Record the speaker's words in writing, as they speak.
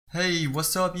Hey,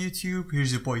 what's up YouTube?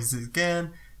 Here's your boy Zyzz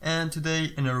again, and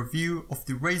today in a review of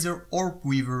the Razer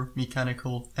Orbweaver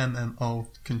mechanical MMO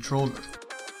controller.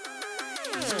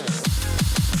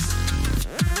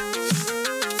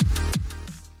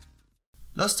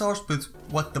 Let's start with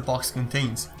what the box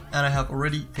contains, and I have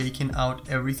already taken out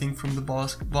everything from the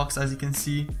box as you can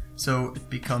see, so it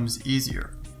becomes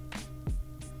easier.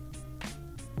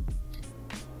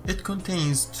 It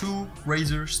contains two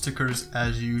Razer stickers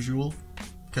as usual,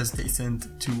 because they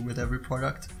send two with every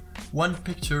product, one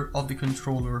picture of the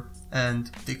controller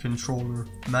and the controller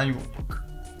manual book.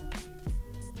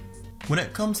 When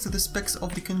it comes to the specs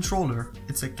of the controller,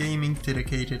 it's a gaming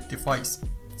dedicated device,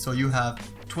 so you have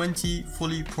 20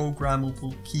 fully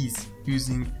programmable keys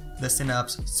using the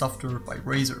Synapse software by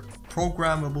Razer,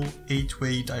 programmable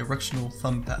 8-way directional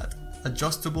thumb pad,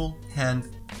 adjustable hand,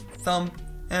 thumb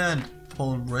and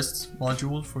palm wrists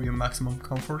module for your maximum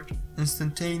comfort,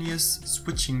 instantaneous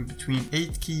switching between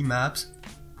 8 key maps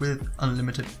with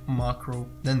unlimited macro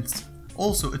lengths.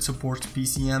 Also it supports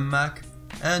PC and Mac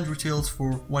and retails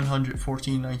for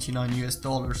 $114.99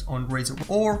 US on Razer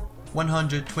or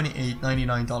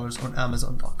 $128.99 on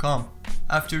amzn.to.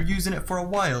 After using it for a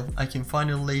while, I can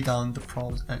finally lay down the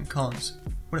pros and cons.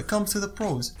 When it comes to the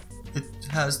pros, it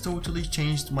has totally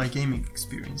changed my gaming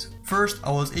experience. First,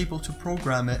 I was able to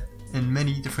program it in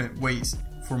many different ways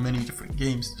for many different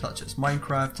games such as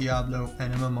Minecraft, Diablo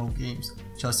and MMO games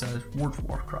such as World of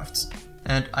Warcraft.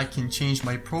 And I can change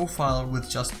my profile with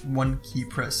just one key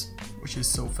press, which is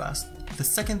so fast. The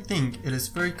second thing, it is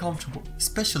very comfortable,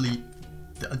 especially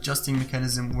the adjusting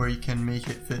mechanism where you can make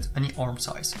it fit any arm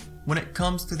size. When it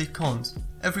comes to the cons,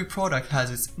 every product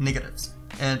has its negatives.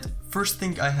 And first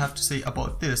thing I have to say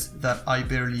about this, that I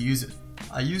barely use it.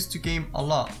 I used to game a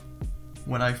lot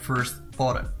when I first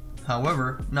bought it.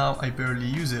 However, now I barely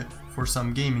use it for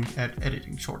some gaming and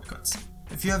editing shortcuts.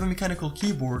 If you have a mechanical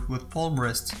keyboard with palm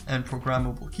rests and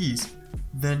programmable keys,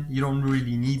 then you don't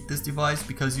really need this device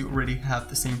because you already have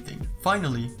the same thing.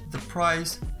 Finally, the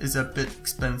price is a bit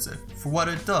expensive. For what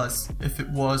it does, if it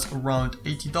was around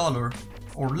 $80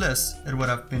 or less, it would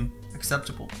have been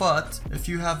acceptable. But if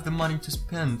you have the money to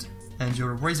spend and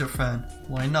you're a Razer fan,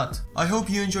 why not? I hope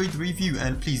you enjoyed the review,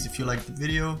 and please, if you liked the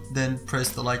video, then press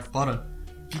the like button,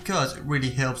 because it really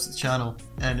helps the channel.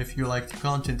 And if you like the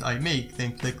content I make,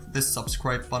 then click this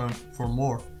subscribe button for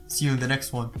more. See you in the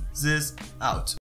next one. Zyzz out.